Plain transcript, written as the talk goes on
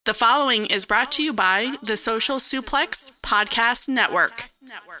The following is brought to you by the Social Suplex Podcast Network.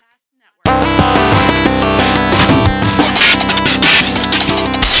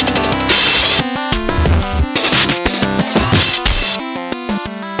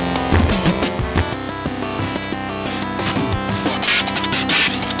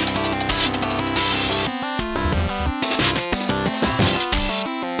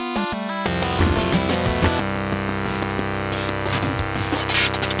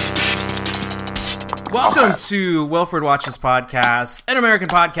 Welcome to Wilfred Watches Podcast, an American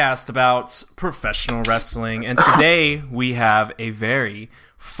podcast about professional wrestling. And today we have a very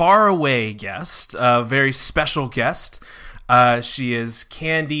faraway guest, a very special guest. She is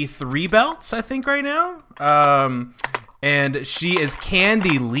Candy 3 belts, I think, right now. And she is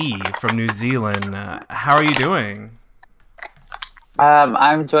Candy Lee from New Zealand. How are you doing?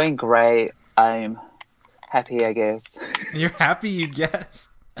 I'm doing great. I'm happy, I guess. You're happy, you guess?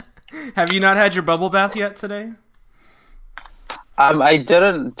 Have you not had your bubble bath yet today? I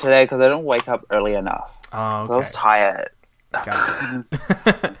didn't today because I didn't wake up early enough. Oh, okay. I was tired. Got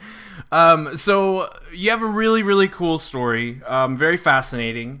it. So you have a really, really cool story, very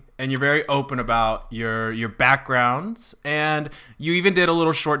fascinating, and you're very open about your background, and you even did a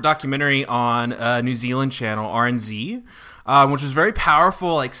little short documentary on a New Zealand channel, RNZ, which was very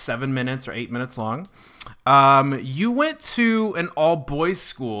powerful, like 7 minutes or 8 minutes long. You went to an all-boys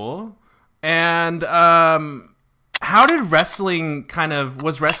school, and how did wrestling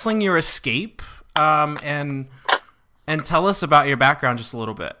was wrestling your escape? And tell us about your background just a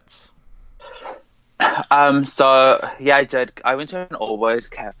little bit. So yeah, I did. I went to an all-boys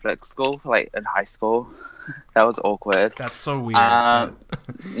Catholic school, like in high school. That was awkward. That's so weird.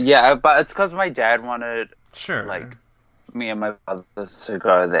 Yeah, but it's because my dad wanted, sure, like me and my brothers to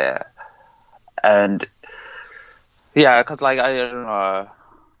go there, and yeah, because like I don't know,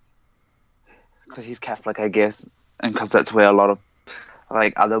 because he's Catholic, I guess, and because that's where a lot of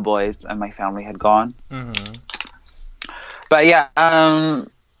like other boys and my family had gone. Mm-hmm. But yeah,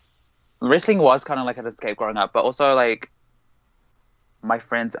 wrestling was kind of like an escape growing up, but also like my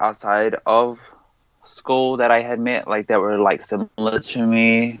friends outside of school that I had met, like that were like similar to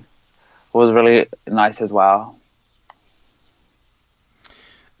me, was really nice as well.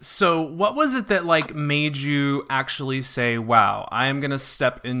 So what was it that like made you actually say, wow, I am going to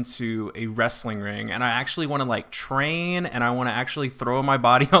step into a wrestling ring and I actually want to like train and I want to actually throw my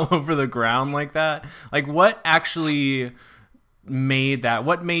body all over the ground like that? Like what actually made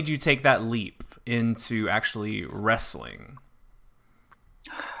you take that leap into actually wrestling?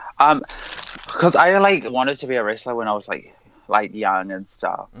 Because I like wanted to be a wrestler when I was like young and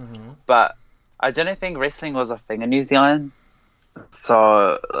stuff, but I didn't think wrestling was a thing in New Zealand.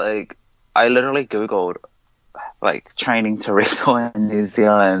 So, like, I literally Googled, like, training to wrestle in New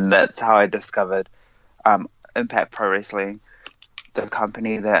Zealand. That's how I discovered Impact Pro Wrestling, the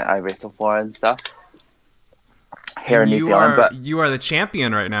company that I wrestle for and stuff here in New Zealand. But you are the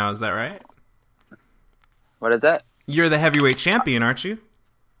champion right now, is that right? What is it? You're the heavyweight champion, aren't you?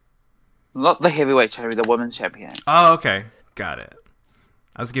 Not the heavyweight champion, the women's champion. Oh, okay. Got it.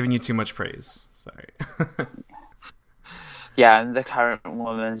 I was giving you too much praise. Sorry. Yeah, I'm the current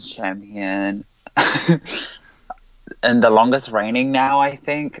women's champion. And the longest reigning now, I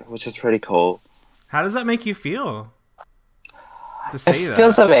think, which is pretty cool. How does that make you feel to say that? It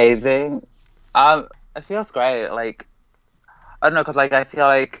feels amazing. It feels great. Like, I don't know, because like, I feel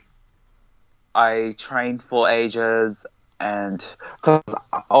like I trained for ages, and because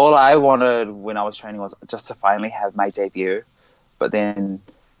all I wanted when I was training was just to finally have my debut. But then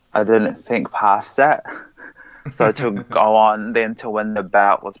I didn't think past that. So to go on then to win the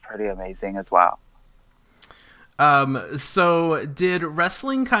bout was pretty amazing as well. So did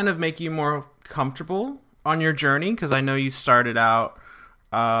wrestling kind of make you more comfortable on your journey? Because I know you started out,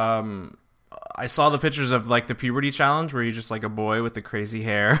 I saw the pictures of like the puberty challenge where you're just like a boy with the crazy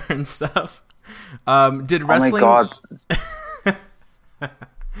hair and stuff. Did wrestling... Oh my God.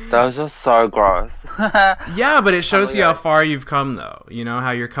 That was just so gross. Yeah, but it shows you how far you've come, though. You know,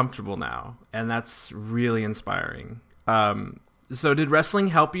 how you're comfortable now. And that's really inspiring. So did wrestling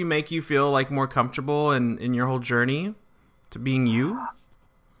help you make you feel like more comfortable in your whole journey to being you?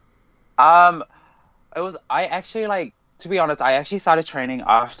 I actually like, to be honest, I actually started training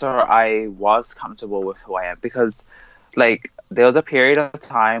after I was comfortable with who I am. Because, like, there was a period of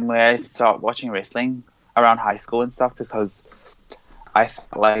time where I stopped watching wrestling around high school and stuff because I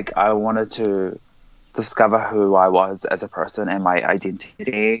felt like I wanted to discover who I was as a person and my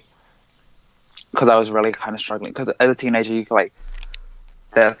identity, because I was really kind of struggling. Because as a teenager, you like,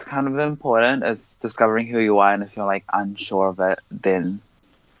 that's kind of important, is discovering who you are, and if you're like unsure of it, then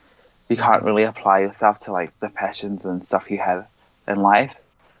you can't really apply yourself to like the passions and stuff you have in life.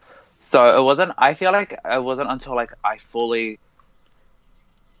 So I feel like it wasn't until like I fully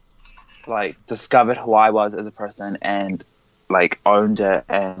like discovered who I was as a person and like owned it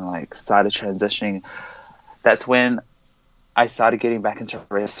and like started transitioning. That's when I started getting back into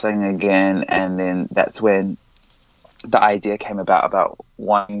wrestling again, and then that's when the idea came about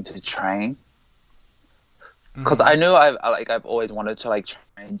wanting to train. Because I knew I've always wanted to like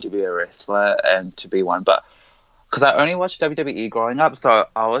train to be a wrestler and to be one, but because I only watched WWE growing up, so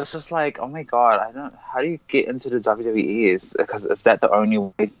I was just like, oh my god, how do you get into the WWE? Because is that the only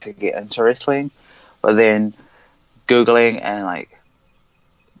way to get into wrestling? But then Googling and like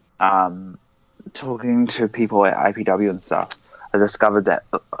talking to people at IPW and stuff, I discovered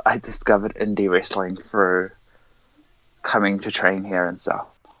indie wrestling through coming to train here and stuff.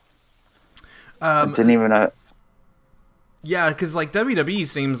 I didn't even know. Yeah, because like WWE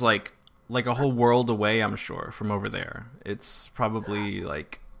seems like a whole world away, I'm sure, from over there. It's probably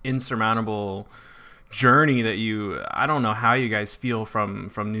like insurmountable journey that I don't know how you guys feel from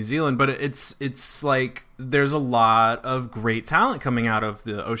New Zealand, but it's like there's a lot of great talent coming out of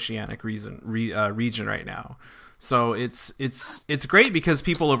the Oceanic region right now. So it's great because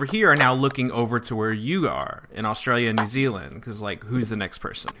people over here are now looking over to where you are in Australia and New Zealand, because like who's the next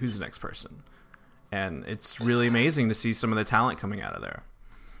person, and it's really amazing to see some of the talent coming out of there.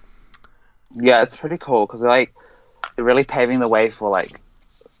 Yeah, it's pretty cool because like they're really paving the way for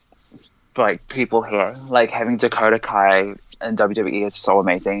people here. Like having Dakota Kai in WWE is so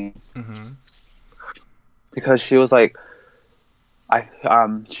amazing. Because she was like,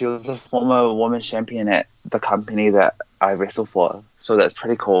 she was a former women's champion at the company that I wrestle for, so that's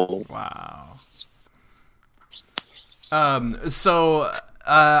pretty cool. Wow. So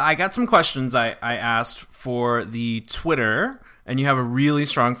I got some questions I asked for the Twitter. And you have a really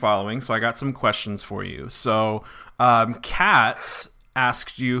strong following, so I got some questions for you. So, Kat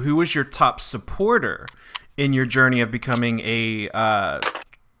asked you, who was your top supporter in your journey of becoming a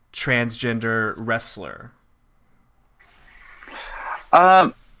transgender wrestler?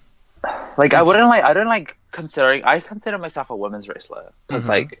 I consider myself a women's wrestler. Because,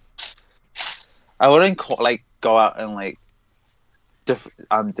 like, I wouldn't go out and, like,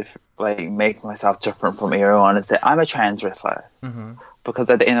 make myself different from everyone and say I'm a trans wrestler, because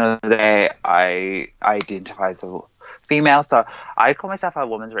at the end of the day I identify as a female, so I call myself a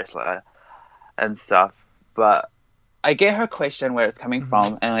women's wrestler and stuff. But I get her question where it's coming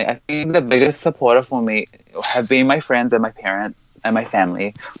from, and like, I think the biggest supporter for me have been my friends and my parents and my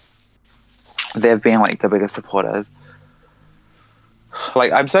family. They've been like the biggest supporters.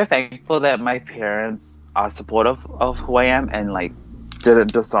 Like I'm so thankful that my parents are supportive of who I am and like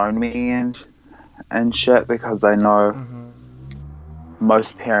didn't disown me and shit, because I know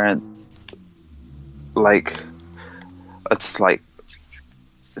most parents, like, it's like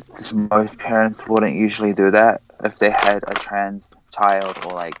most parents wouldn't usually do that if they had a trans child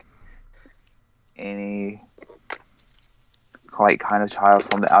or like any like kind of child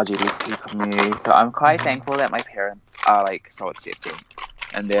from the LGBT community. So I'm quite thankful that my parents are like so accepting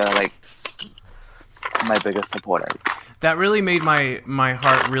and they're like my biggest supporters. That really made my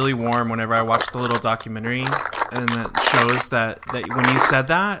heart really warm whenever I watched the little documentary, and it shows that when you said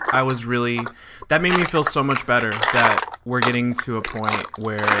that, that made me feel so much better that we're getting to a point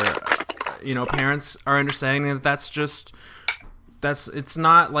where, you know, parents are understanding that it's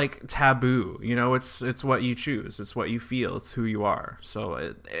not like taboo, you know, it's what you choose, it's what you feel, it's who you are. So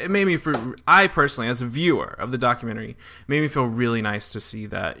it made me, I personally, as a viewer of the documentary, made me feel really nice to see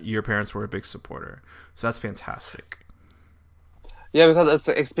that your parents were a big supporter. So that's fantastic. Yeah, because it's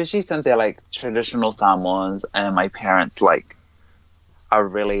especially since they're like traditional Samoans, and my parents like are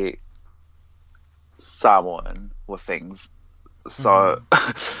really Samoan with things, so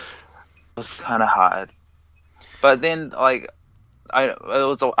it was kind of hard. But then like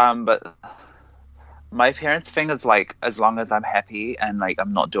but my parents' thing is like, as long as I'm happy and like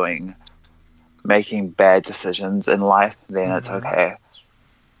I'm not making bad decisions in life, then it's okay.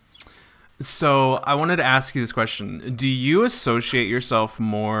 So I wanted to ask you this question. Do you associate yourself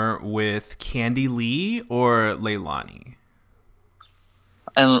more with Candy Lee or Leilani?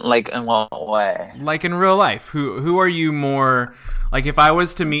 And like, in what way? Like in real life, who are you more like? If I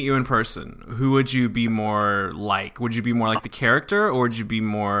was to meet you in person, who would you be more like? Would you be more like the character, or would you be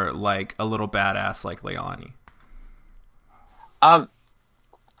more like a little badass like Leilani?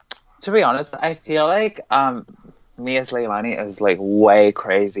 To be honest, I feel like me as Leilani is like way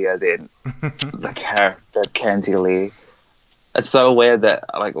crazier than the character Candy Lee. It's so weird that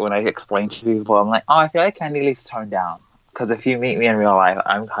like when I explain to people, I'm like, oh, I feel like Candy Lee's toned down. Because if you meet me in real life,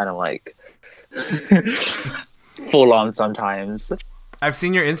 I'm kind of like full on sometimes. I've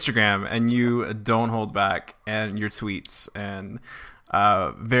seen your Instagram, and you don't hold back, and your tweets, and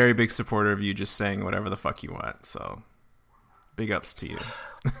very big supporter of you just saying whatever the fuck you want. So, big ups to you.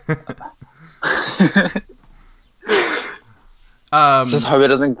 Just hope it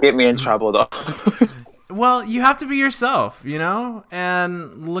doesn't get me in trouble, though. Well, you have to be yourself, you know?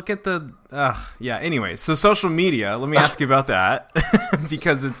 And look at the... yeah, anyway. So social media, let me ask you about that.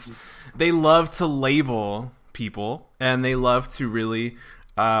 Because they love to label people, and they love to really...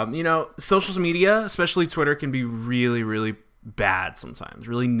 social media, especially Twitter, can be really, really bad sometimes.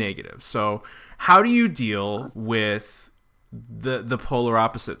 Really negative. So how do you deal with the polar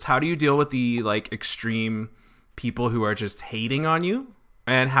opposites? How do you deal with the, like, extreme people who are just hating on you?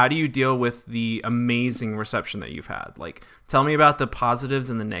 And how do you deal with the amazing reception that you've had? Like, tell me about the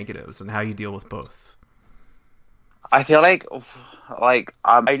positives and the negatives and how you deal with both. I feel like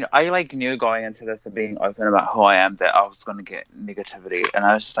I like knew going into this and being open about who I am that I was going to get negativity, and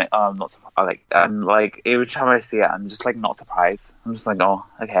I was just like, oh, I'm like every time I see it, I'm just like not surprised. I'm just like, oh,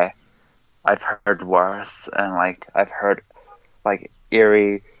 okay, I've heard worse, and like I've heard like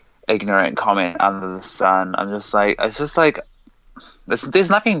eerie, ignorant comment under the sun. I'm just like, it's just like. There's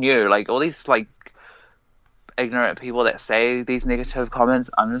nothing new. Like all these like ignorant people that say these negative comments,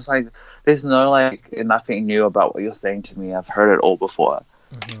 I'm just like, there's no like nothing new about what you're saying to me. I've heard it all before.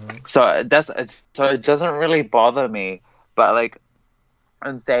 Mm-hmm. So it doesn't really bother me. But like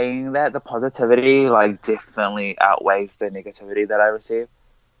in saying that, the positivity like definitely outweighs the negativity that I receive.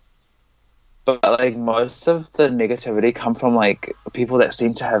 But like most of the negativity come from like people that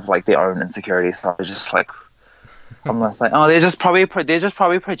seem to have like their own insecurities. So I just like. I'm just like, oh, they're just probably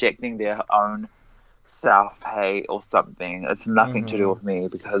projecting their own self-hate or something. It's nothing to do with me,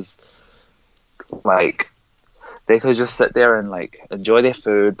 because like they could just sit there and like enjoy their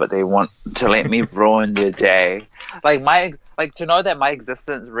food, but they want to let me ruin their day. Like to know that my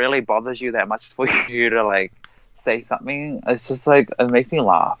existence really bothers you that much for you to like say something. It's just like, it makes me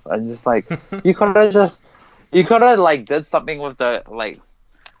laugh. And just like you could have like did something with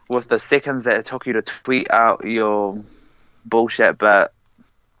the seconds that it took you to tweet out your bullshit, but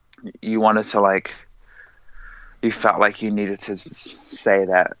you wanted to like, you felt like you needed to say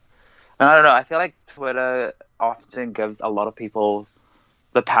that. And I don't know, I feel like Twitter often gives a lot of people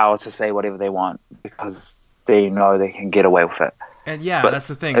the power to say whatever they want because they know they can get away with it. And yeah, but that's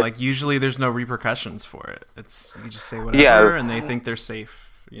the thing. Like usually there's no repercussions for it. It's, you just say whatever and they think they're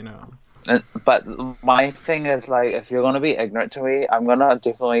safe, you know. But my thing is, like, if you're going to be ignorant to me, I'm going to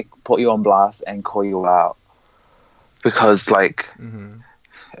definitely put you on blast and call you out. Because, like,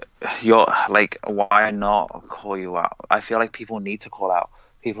 you're, like, why not call you out? I feel like people need to call out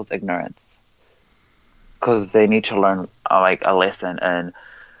people's ignorance. Because they need to learn, like, a lesson in,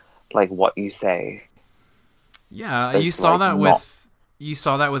 like, what you say. Yeah, you saw that with... You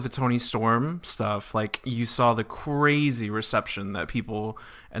saw that with the Tony Storm stuff. Like, you saw the crazy reception that people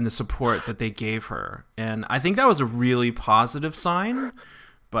and the support that they gave her. And I think that was a really positive sign,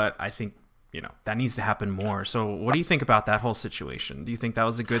 but I think, you know, that needs to happen more. So what do you think about that whole situation? Do you think that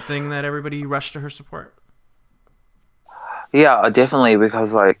was a good thing that everybody rushed to her support? Yeah, definitely,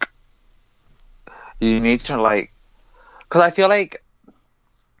 because, like, you need to, like... Because I feel like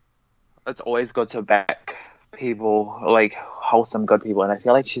it's always good to back people, like wholesome good people, and I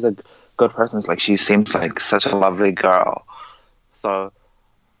feel like she's a good person. It's like she seems like such a lovely girl, so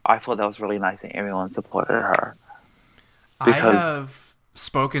I thought that was really nice that everyone supported her. Because I have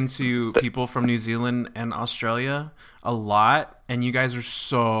spoken to people from New Zealand and Australia a lot, and you guys are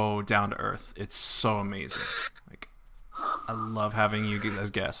so down to earth. It's so amazing. Like, I love having you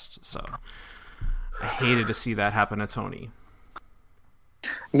as guests, so I hated to see that happen to Tony.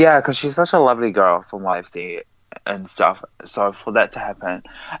 Yeah, because she's such a lovely girl from what I've seen and stuff. So for that to happen,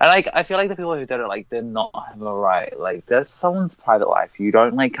 and like I feel like the people who did it, like, they're not have a right. Like, that's someone's private life. You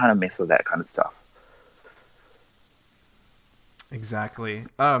don't like kind of mess with that kind of stuff. Exactly.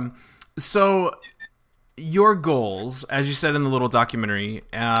 So your goals, as you said in the little documentary,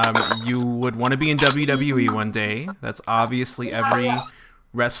 you would want to be in WWE one day. That's obviously every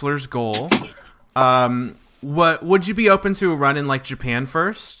wrestler's goal. What would you be open to a run in like Japan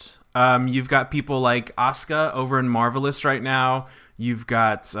first? You've got people like Asuka over in Marvelous right now. You've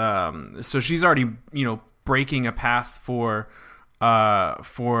got so she's already, you know, breaking a path for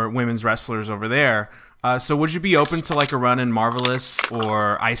women's wrestlers over there. So would you be open to like a run in Marvelous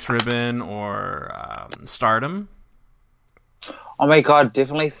or Ice Ribbon or Stardom? Oh my god,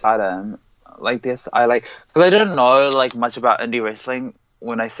 definitely Stardom. Like this, because I didn't know like much about indie wrestling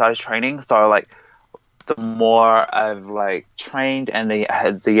when I started training. So like the more I've like trained and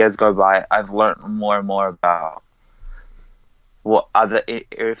as the years go by, I've learned more and more about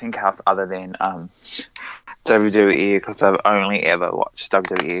everything else other than WWE, because I've only ever watched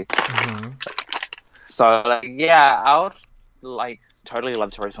WWE. Mm-hmm. So like, yeah, I would like totally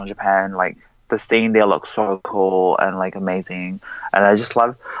love to wrestle in Japan. Like the scene there looks so cool and like amazing, and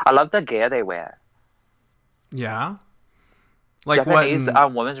I love the gear they wear. Yeah. Like Japanese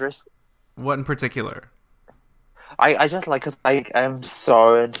women's wrestling. What in particular? I just like, cause like I'm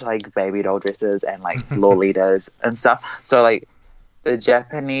so into like baby doll dresses and like lolitas and stuff. So like the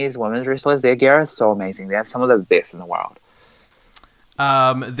Japanese women's wrestlers, their gear is so amazing. They have some of the best in the world.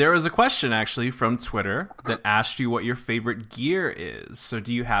 There was a question actually from Twitter that asked you what your favorite gear is. So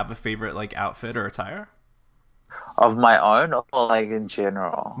do you have a favorite like outfit or attire? Of my own or like in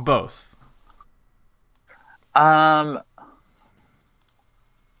general? Both. I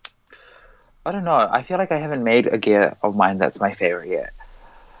don't know. I feel like I haven't made a gear of mine that's my favorite yet.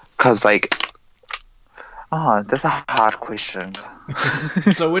 Cause like, oh, that's a hard question.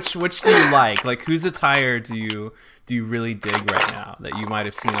 So which do you like? Like, whose attire do you really dig right now that you might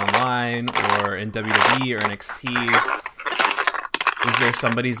have seen online or in WWE or NXT? Is there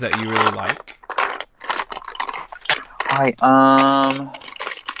somebody's that you really like?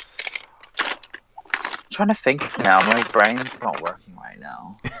 Trying to think now. My brain's not working right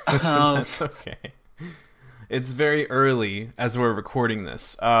now. That's okay. It's very early as we're recording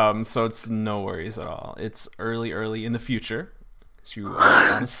this, so it's no worries at all. It's early in the future. You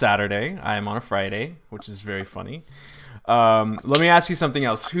are on a Saturday. I am on a Friday, which is very funny. Let me ask you something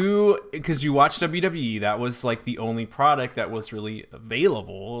else. Because you watched WWE, that was like the only product that was really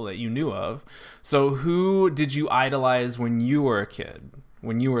available that you knew of. So who did you idolize when you were a kid,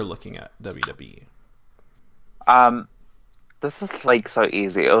 when you were looking at WWE? This is like so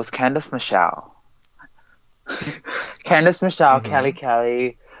easy. It was Candice Michelle. Candice Michelle, Mm-hmm.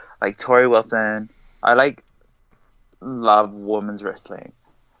 Kelly, like Tori Wilson. I love women's wrestling.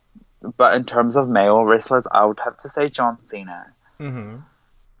 But in terms of male wrestlers, I would have to say John Cena. Mm-hmm.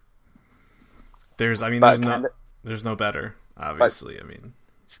 There's no better, obviously. I mean,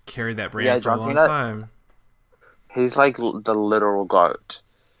 he's carried that brand for a long time. He's like the literal GOAT.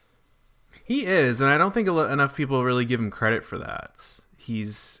 He is, and I don't think enough people really give him credit for that.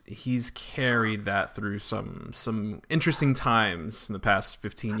 He's carried that through some interesting times in the past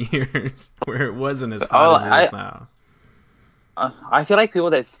 15 years where it wasn't as hot as it is now. I feel like people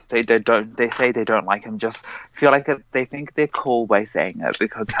that say they don't like him just feel like they think they're cool by saying it,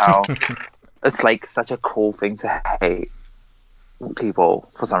 because how it's like such a cool thing to hate people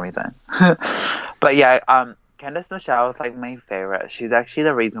for some reason. But yeah, Candice Michelle is like my favorite. She's actually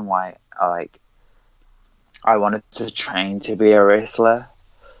the reason why I wanted to train to be a wrestler.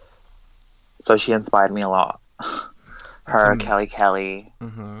 So she inspired me a lot. Kelly.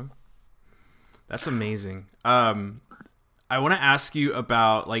 Mm-hmm. That's amazing. I want to ask you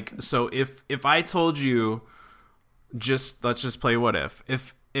about so if I told you, let's just play what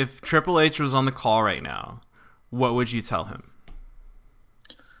if Triple H was on the call right now, what would you tell him?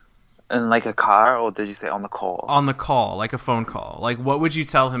 In like a car, or did you say on the call? On the call, like a phone call. Like, what would you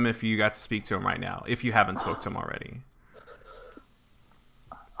tell him if you got to speak to him right now, if you haven't spoke to him already?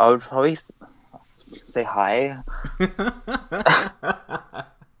 I would probably say hi.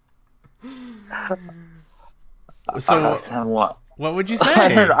 So ask him what would you say?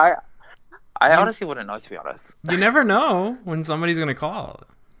 I honestly wouldn't know, to be honest. You never know when somebody's gonna call.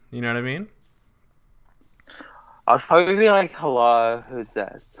 You know what I mean? I'd probably be like, hello, who's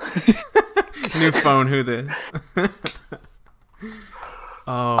this? New phone, who this?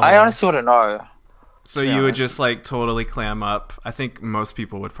 Oh, I honestly wouldn't know. So you would just like totally clam up. I think most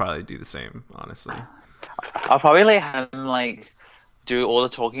people would probably do the same, honestly. I'll probably let him like do all the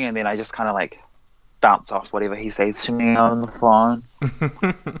talking, and then I just kind of like bounce off whatever he says to me on the phone.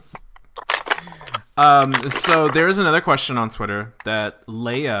 So there's another question on Twitter that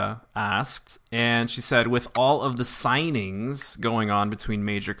Leia asked, and she said, with all of the signings going on between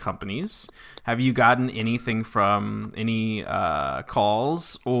major companies, have you gotten anything from any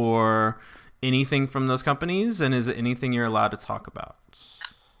calls or anything from those companies, and is it anything you're allowed to talk about?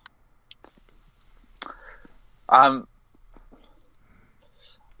 I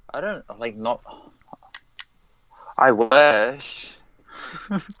don't not. I wish.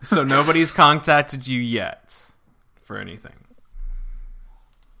 So nobody's contacted you yet for anything?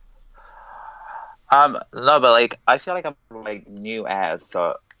 No, but like I feel like I'm like new as,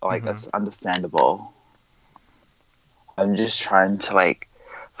 so like that's understandable. I'm just trying to like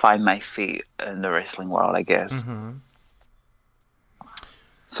find my feet in the wrestling world, I guess. Mm-hmm.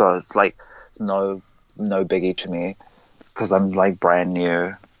 So it's like no no biggie to me because I'm like brand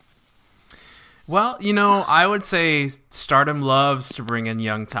new. Well, I would say Stardom loves to bring in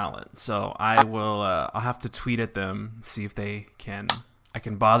young talent, so I will. I'll have to tweet at them, see if I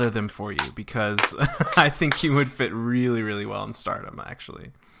can bother them for you, because I think you would fit really, really well in Stardom,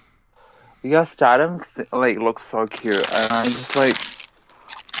 actually. Yeah, Stardom like looks so cute, and I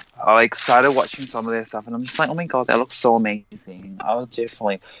like started watching some of their stuff, and I'm just like, oh my god, that looks so amazing. I would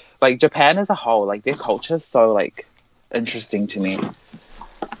definitely like Japan as a whole, like their culture is so like interesting to me.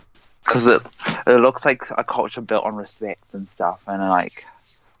 Because it looks like a culture built on respect and stuff, and it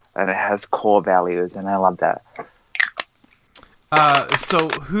has core values, and I love that. So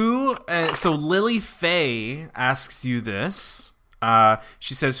Lily Faye asks you this.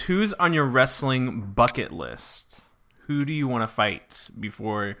 She says, "Who's on your wrestling bucket list? Who do you want to fight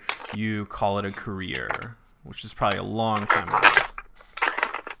before you call it a career?" Which is probably a long time ago.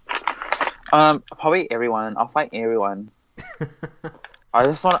 Probably everyone. I'll fight everyone. I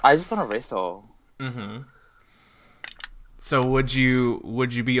just want to wrestle. Mm-hmm. So would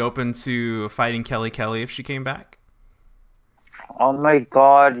you be open to fighting Kelly if she came back? Oh my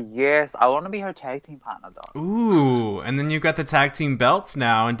god, yes! I want to be her tag team partner though. Ooh, and then you've got the tag team belts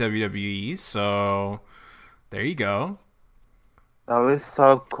now in WWE. So there you go. That was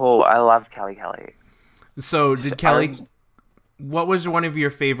so cool. I love Kelly. So did Kelly? What was one of your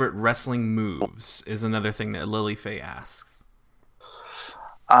favorite wrestling moves? Is another thing that Lily Faye asks.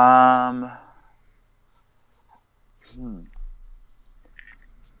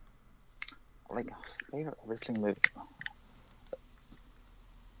 Like favorite wrestling move,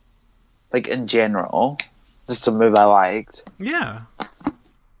 like in general, just a move I liked. Yeah.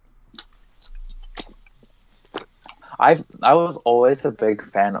 I was always a big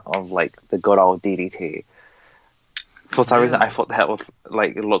fan of like the good old DDT. For some reason, I thought that was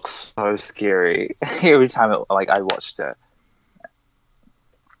like it looks so scary every time I watched it.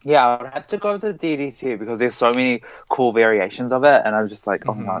 Yeah, I would have to go to DDT because there's so many cool variations of it, and I'm just like,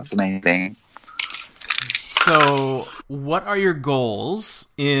 oh my god, it's amazing. So, what are your goals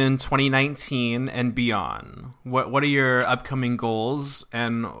in 2019 and beyond? What are your upcoming goals,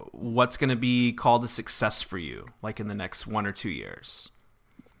 and what's going to be called a success for you, like in the next 1 or 2 years?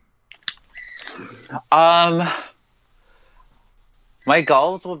 My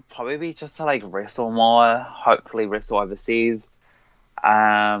goals would probably be just to like wrestle more, hopefully wrestle overseas,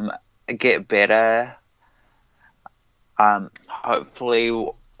 get better.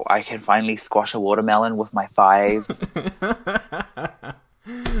 Hopefully I can finally squash a watermelon with my thighs.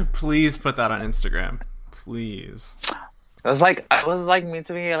 Please put that on Instagram. Please. It was meant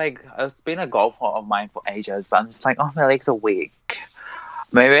to be like, it's been a goal of mine for ages, but I'm just like, oh, my legs are weak.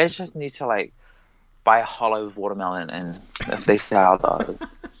 Maybe I just need to like buy a hollow watermelon, and if they sell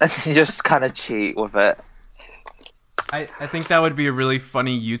those, and just kind of cheat with it. I think that would be a really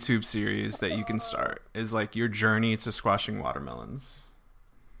funny YouTube series that you can start, is like your journey to squashing watermelons.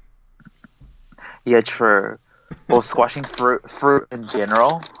 Yeah, true. Or squashing fruit in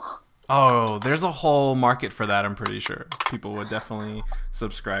general. Oh, there's a whole market for that, I'm pretty sure. People would definitely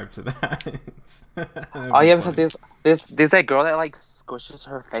subscribe to that. Oh yeah, because there's that girl that like squishes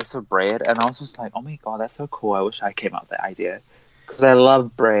her face with bread, and I was just like, oh my god, that's so cool. I wish I came up with that idea. Because I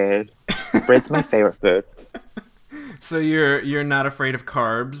love bread. Bread's my favorite food. So you're not afraid of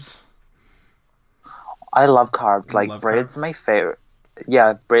carbs? I love carbs. Like bread's my favorite.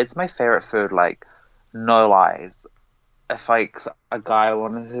 Yeah, bread's my favorite food. Like, no lies. If like a guy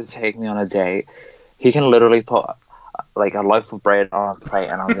wanted to take me on a date, he can literally put like a loaf of bread on a plate,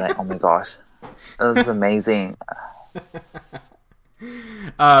 and I'll be like, oh my gosh, this is amazing.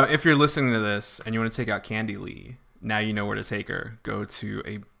 If you're listening to this and you want to take out Candy Lee, now you know where to take her. Go to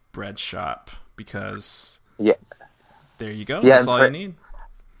a bread shop, because there you go. That's all you need.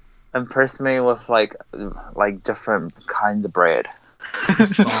 Impress me with like different kinds of bread.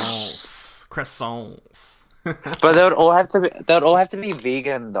 Croissants. But they would all have to be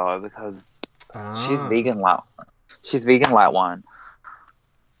vegan though, because she's vegan like one.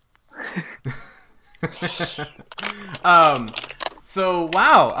 So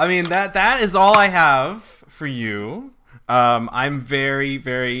wow, I mean that is all I have for you. I'm very,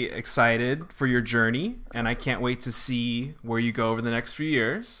 very excited for your journey, and I can't wait to see where you go over the next few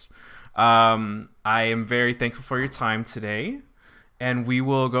years. I am very thankful for your time today, and we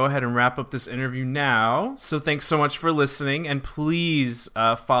will go ahead and wrap up this interview now. So thanks so much for listening, and please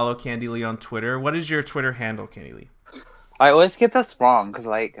follow Candy Lee on Twitter. What is your Twitter handle, Candy Lee? I always get this wrong because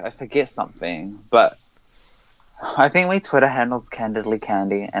like I forget something, but I think my Twitter handle's Candidly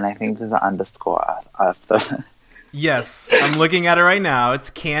Candy, and I think there's an underscore after. Yes, I'm looking at it right now. It's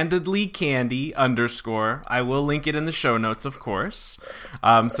Candidly Candy _ I will link it in the show notes, of course.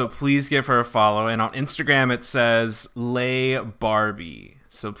 So please give her a follow. And on Instagram, it says Lay Barbie.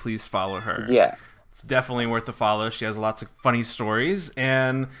 So please follow her. Yeah. It's definitely worth a follow. She has lots of funny stories.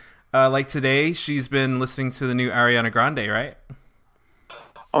 And like today, she's been listening to the new Ariana Grande, right?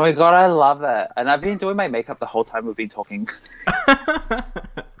 Oh my god, I love it. And I've been doing my makeup the whole time we've been talking.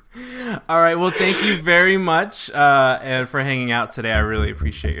 All right, well, thank you very much and for hanging out today. I really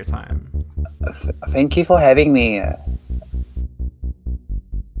appreciate your time. Thank you for having me.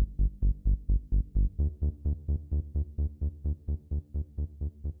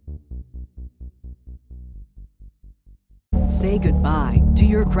 Say goodbye to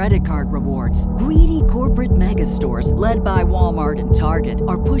your credit card rewards. Greedy corporate mega stores, led by Walmart and Target,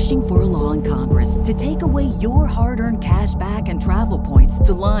 are pushing for a law in Congress to take away your hard-earned cash back and travel points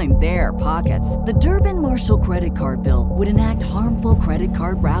to line their pockets. The Durbin-Marshall credit card bill would enact harmful credit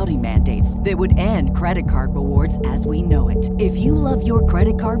card routing mandates that would end credit card rewards as we know it. If you love your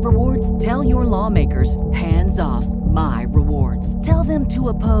credit card rewards, tell your lawmakers, hands off my rewards. Tell them to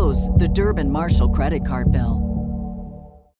oppose the Durbin-Marshall credit card bill.